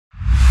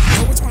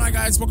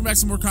Alright guys, welcome back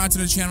to more content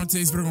on the channel.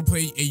 Today's video, we're gonna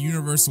play a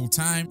universal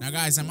time. Now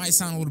guys, I might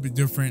sound a little bit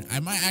different.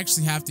 I might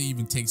actually have to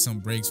even take some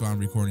breaks while I'm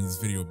recording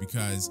this video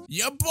because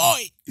your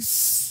boy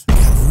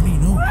runny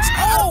nose.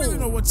 I don't really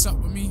know what's up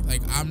with me.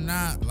 Like, I'm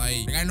not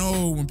like I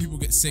know when people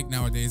get sick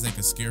nowadays, like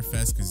a scare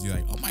fest because you're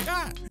like, oh my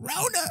god,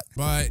 Rona.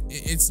 But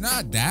it's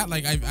not that.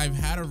 Like I've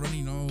had a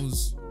runny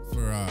nose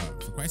for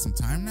quite some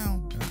time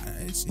now.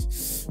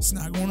 It's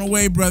not going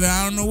away, brother.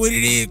 I don't know what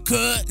it is,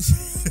 cut.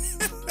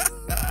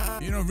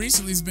 You know,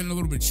 recently it's been a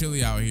little bit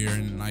chilly out here,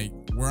 and like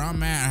where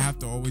I'm at, I have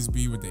to always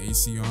be with the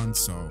AC on,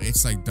 so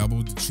it's like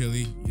double the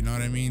chilly. You know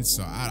what I mean?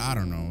 So I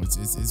don't know.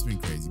 It's been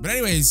crazy. But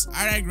anyways,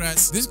 I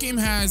digress. This game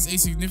has a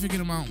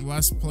significant amount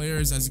less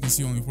players. As you can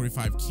see, only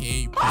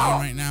 45K playing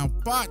right now.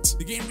 But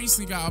the game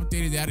recently got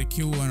updated. They added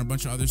killua and a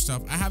bunch of other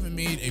stuff. I haven't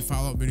made a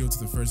follow-up video to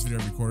the first video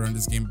I recorded on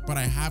this game, but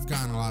I have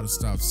gotten a lot of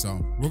stuff.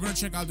 So we're gonna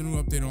check out the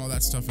new update and all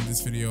that stuff in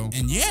this video.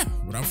 And yeah,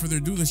 without further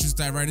ado, let's just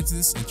dive right into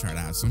this and try to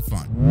have some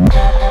fun.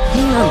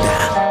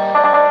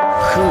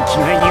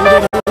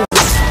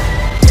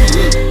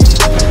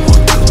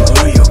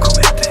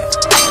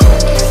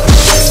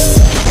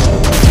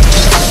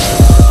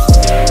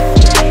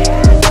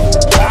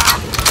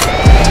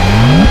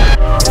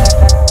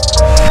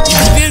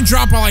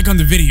 Drop a like on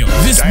the video.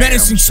 This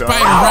menacing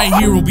spider right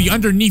here will be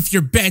underneath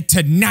your bed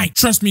tonight.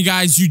 Trust me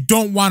guys, you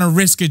don't want to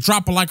risk it.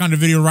 Drop a like on the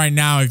video right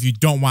now if you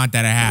don't want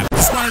that to happen.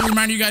 Just want to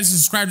remind you guys to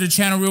subscribe to the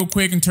channel real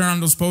quick and turn on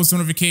those post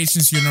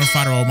notifications so you're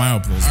notified of all my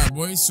uploads. Alright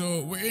boys,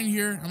 so we're in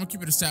here. I'm gonna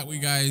keep it a stat with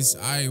you guys.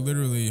 I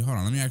literally, hold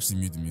on, let me actually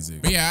mute the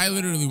music. But yeah, I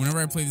literally, whenever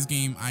I play this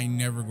game, I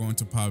never go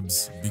into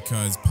pubs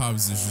because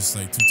pubs is just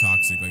like too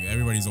toxic. Like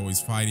everybody's always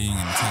fighting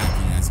and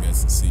attacking, as you guys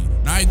can see.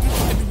 Now I do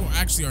think that people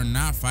actually are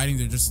not fighting,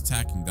 they're just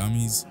attacking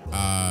dummies.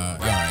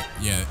 Alright,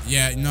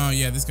 yeah,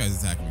 this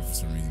guy's attacking me for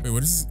some reason. Wait,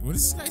 what is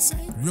this guy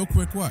saying? Real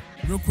quick, what?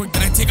 Real quick,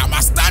 did I take out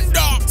my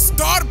stand-up?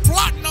 Star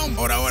Platinum!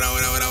 What up?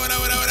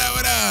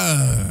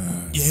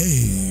 Yeah.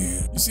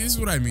 You see, this is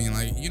what I mean.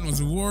 Like, you know,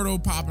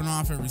 Zawardo popping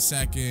off every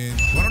second.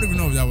 Well, I don't even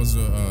know if that was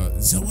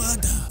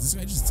Zawada. Is this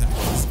guy just attacking?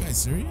 Is this guy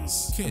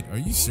serious? Kid, are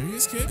you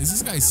serious, kid? Is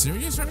this guy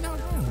serious right now?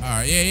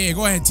 Alright, yeah.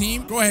 Go ahead,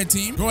 team. Go ahead,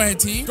 team.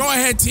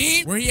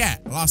 Where he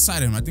at? I lost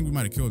sight of him. I think we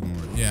might have killed him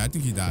already. Yeah, I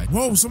think he died.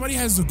 Whoa, somebody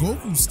has the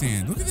Goku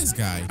stand. Look at this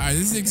guy. Alright,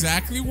 this is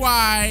exactly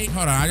why.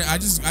 Hold on, I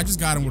just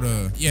got him with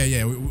a.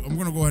 Yeah. I'm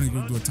gonna go ahead and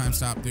go do a time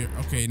stop there.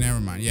 Okay, never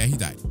mind. Yeah, he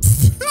died.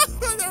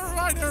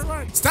 Never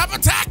mind. Stop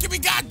attacking me,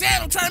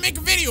 goddamn! I'm trying to make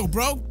a video,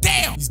 bro.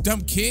 Damn! These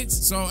dumb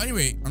kids. So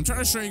anyway, I'm trying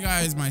to show you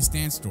guys my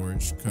stand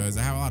storage because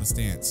I have a lot of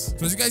stands.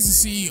 So as you guys can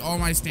see, all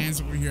my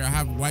stands over here, I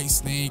have White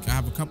Snake, I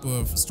have a couple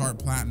of Start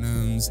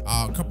Platinums,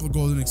 a couple of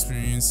Golden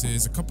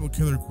Experiences, a couple of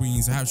Killer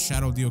Queens, I have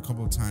Shadow Deal a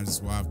couple of times as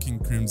well, I have King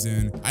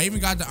Crimson. I even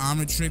got the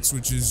Omnitrix,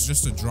 which is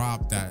just a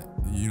drop that,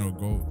 you know,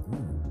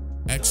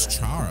 X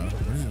Chara.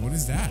 What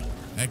is that?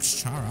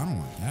 X Chara, I don't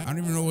want that. I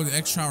don't even know what the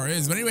X Chara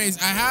is. But anyways,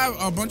 I have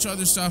a bunch of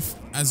other stuff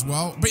as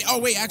well. But oh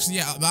wait, actually,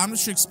 yeah, the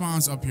Omnitrix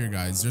spawns up here,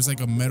 guys. There's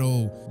like a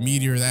metal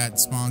meteor that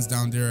spawns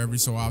down there every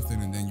so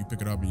often, and then you pick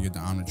it up and you get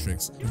the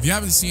Omnitrix. If you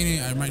haven't seen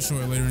it, I might show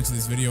it later into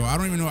this video. I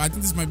don't even know. I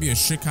think this might be a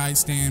Shikai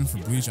stand for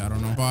Bleach. I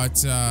don't know.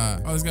 But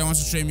oh, this guy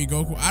wants to trade me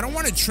Goku. I don't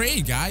want to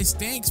trade, guys.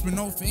 Thanks, but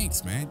no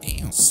thanks, man.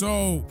 Damn.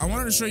 So I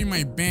wanted to show you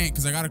my bank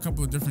because I got a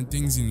couple of different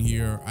things in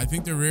here. I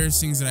think the rarest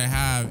things that I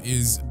have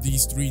is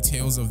these 3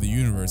 Tails of the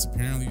Universe.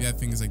 Apparently that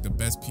thing is like the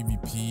best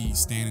PvP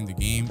stand in the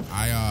game.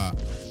 I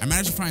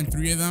managed to find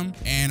 3 of them,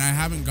 and I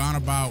haven't gone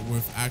about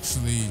with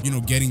actually, you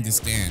know, getting the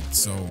stand.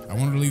 So I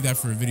wanted to leave that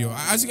for a video.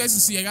 As you guys can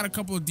see, I got a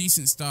couple of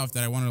decent stuff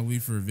that I wanted to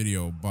leave for a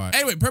video. But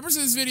anyway, purpose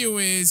of this video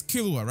is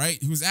killua, right?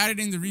 He was added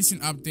in the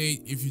recent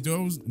update. If you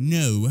don't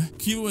know,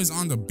 killua is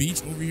on the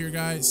beach over here,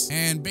 guys.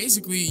 And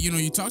basically, you know,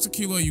 you talk to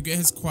killua, you get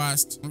his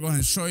quest. I'm gonna go ahead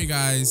and show you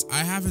guys. I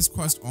have his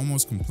quest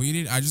almost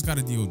completed. I just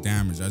gotta deal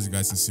damage, as you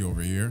guys can see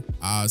over here.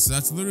 So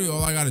that's literally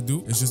all I gotta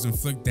do. It's just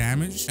inflict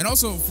damage. And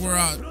also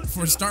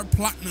for Start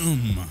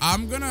Platinum,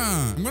 I'm gonna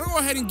go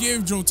ahead and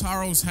give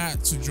Jotaro's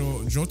hat to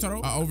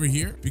Jotaro over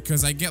here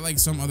because I get like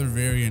some other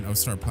variant of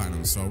Start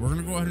Platinum. So we're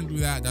gonna go ahead and do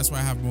that. That's why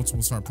I have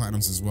multiple Start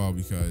Platinums as well,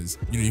 because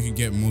you know you can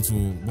get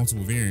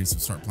multiple variants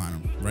of Start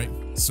Platinum, right?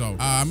 So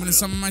I'm gonna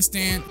summon my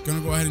stand,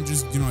 gonna go ahead and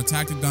just, you know,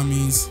 attack the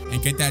dummies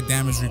and get that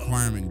damage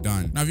requirement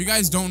done. Now if you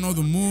guys don't know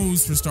the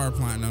moves for Start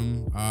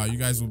Platinum, you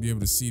guys will be able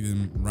to see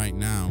them right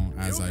now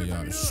as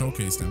I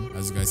showcase them,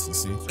 as you guys can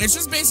see. It's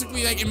just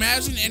basically like,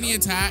 imagine any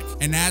attack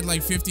and add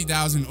like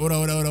 50,000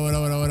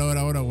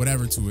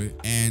 whatever to it,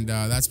 and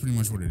that's pretty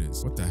much what it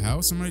is. What the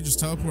hell? Somebody just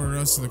teleported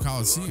us to the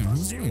Coliseum.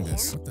 Who's doing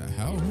this? What the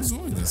hell? Who's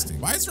doing this thing?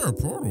 Why is there a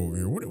portal over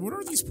here? What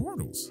are these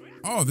portals?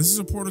 Oh, this is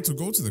a portal to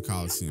go to the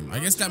Coliseum. I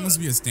guess that must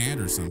be a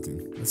stand or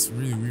something. That's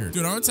really weird.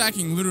 Dude, I'm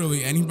attacking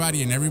literally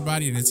anybody and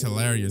everybody, and it's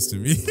hilarious to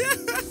me.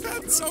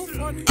 That's so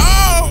funny.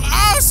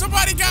 Oh,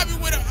 somebody got me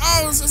with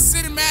it's a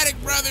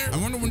cinematic, brother. I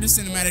wonder when this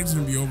cinematic is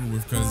gonna be over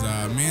with, because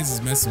man's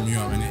is messing me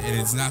up, and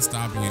it's not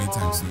stopping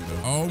anytime soon,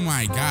 though. Oh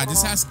my god,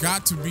 this has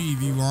got to be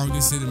the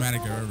longest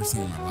cinematic I've ever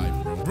seen in my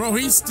life, bro. Bro,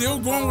 he's still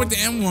going with the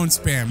M1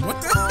 spam.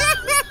 What the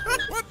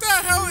what the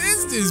hell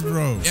is this,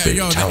 bro?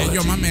 Yeah,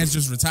 yo, my man's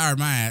just retired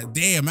my ass.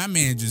 Damn, my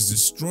man just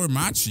destroyed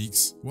my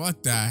cheeks.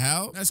 What the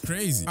hell? That's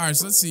crazy. All right,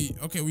 so let's see.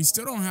 Okay, we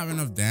still don't have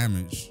enough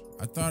damage.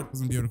 I thought I was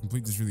gonna be able to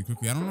complete this really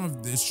quickly. I don't know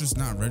if it's just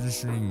not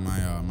registering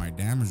my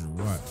damage or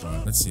what,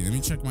 but let's see. Let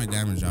me check my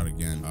damage out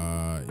again.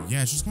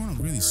 Yeah, it's just going up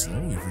really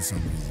slowly for some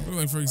reason. Look,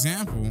 like for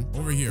example,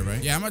 over here,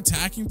 right? Yeah, I'm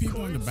attacking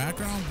people in the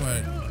background,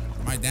 but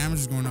my damage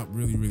is going up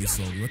really, really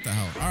slowly. What the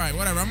hell? All right,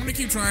 whatever. I'm gonna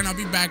keep trying. I'll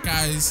be back,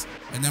 guys,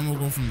 and then we'll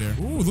go from there.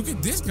 Ooh, look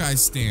at this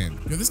guy's stand.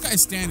 Yo, this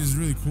guy's stand is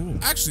really cool.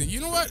 Actually, you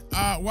know what?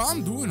 While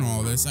I'm doing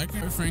all this, I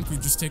can frankly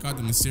just take out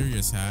the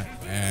mysterious hat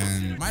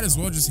and might as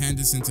well just hand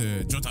this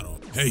into Jotaro.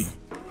 Hey.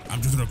 I'm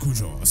Jotaro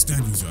Kujo, a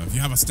stand user. If you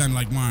have a stand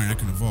like mine, I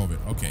can evolve it.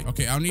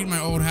 Okay, I'll need my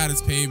old hat as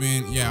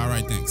payment. Yeah, all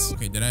right, thanks.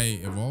 Okay, did I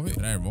evolve it?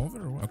 Did I evolve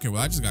it or what? Okay,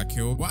 well, I just got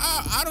killed. Well,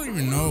 I don't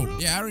even know.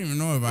 Yeah, I don't even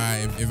know if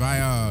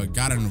I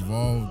got an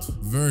evolved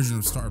version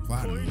of Star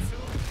Platinum.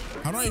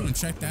 How do I even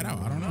check that out?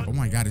 I don't know. Oh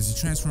my God, is he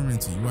transforming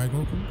into UI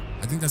Goku?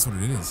 I think that's what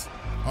it is.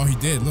 Oh, he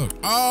did. Look.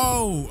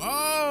 Oh,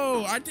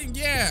 I think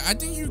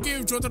you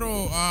give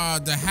Jotaro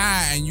the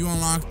hat and you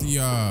unlock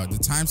the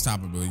time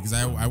stop ability, because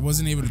I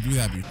wasn't able to do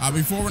that before.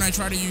 Before, when I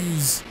tried to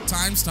use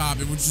time stop,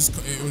 it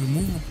would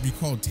move would be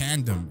called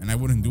tandem and I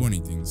wouldn't do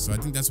anything. So I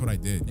think that's what I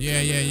did.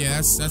 Yeah.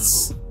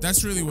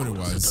 That's really what it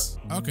was.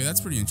 Okay,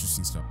 that's pretty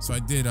interesting stuff. So I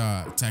did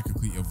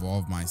technically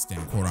evolve my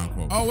stand, quote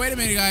unquote. Oh, wait a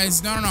minute,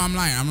 guys. No, I'm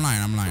lying.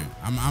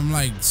 I'm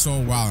like so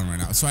wilding right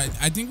now. So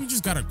I think we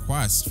just got a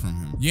quest from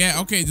him.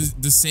 Yeah, okay,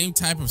 the same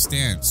type of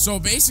stand. So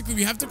basically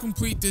we have to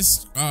complete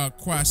this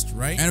quest,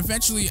 right? And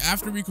eventually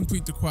after we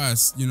complete the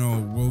quest, you know,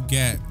 we'll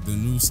get the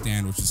new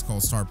stand, which is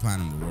called Star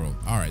Platinum the World.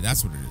 All right,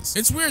 that's what it is.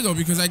 It's weird though,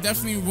 because I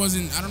definitely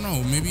wasn't, I don't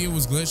know, maybe it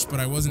was glitched, but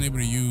I wasn't able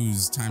to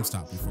use time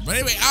stop before. But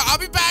anyway, I'll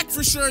be back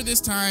for sure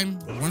this time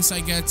once I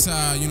get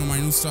you know, my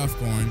new stuff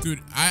going. Dude,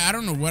 I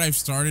don't know what I've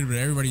started, but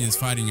everybody is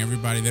fighting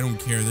everybody. They don't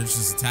care. They're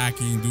just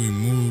attacking, doing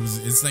moves.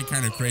 It's like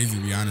kind of crazy,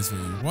 to be honest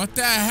with you. What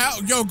the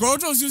hell? Yo,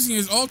 Gojo's using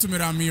his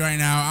ultimate on me right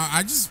now.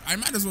 I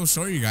might as well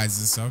show you guys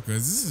this stuff,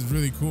 because this is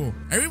really cool.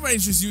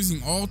 Everybody's just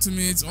using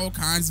ultimates, all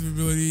kinds of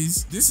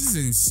abilities. This is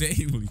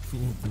insanely cool,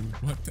 dude.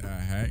 What the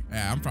heck?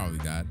 Yeah, I'm probably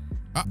dead.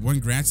 When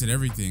granted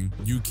everything,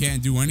 you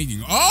can't do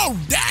anything. Oh,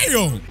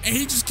 damn! And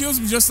he just kills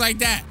me just like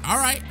that. All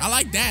right, I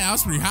like that. That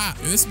was pretty hot.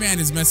 Yo, this man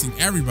is messing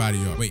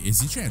everybody up. Wait, is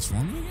he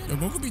transforming again? Yo,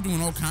 Goku be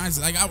doing all kinds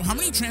of, like, how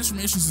many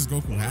transformations does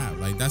Goku have?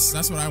 Like, that's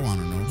what I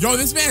want to know. Yo,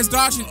 this man's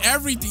dodging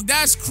everything.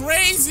 That's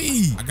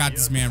crazy. I got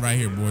this man right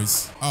here,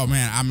 boys. Oh,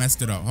 man, I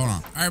messed it up. Hold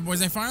on. All right,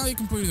 boys, I finally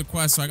completed the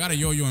quest, so I got a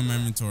yo-yo in my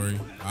inventory.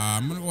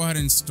 I'm going to go ahead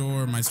and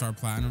store my Star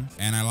Platinum,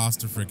 and I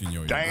lost a freaking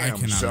yo-yo. Damn, I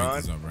cannot son.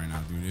 make this up right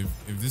now, dude.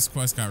 If this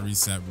quest got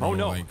reset, bro, Oh,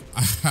 no. like,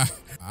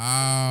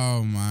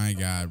 oh my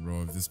God,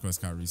 bro. If this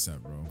quest got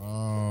reset, bro.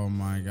 Oh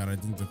my God, I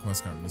think the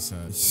quest got reset.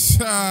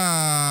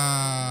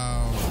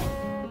 Oh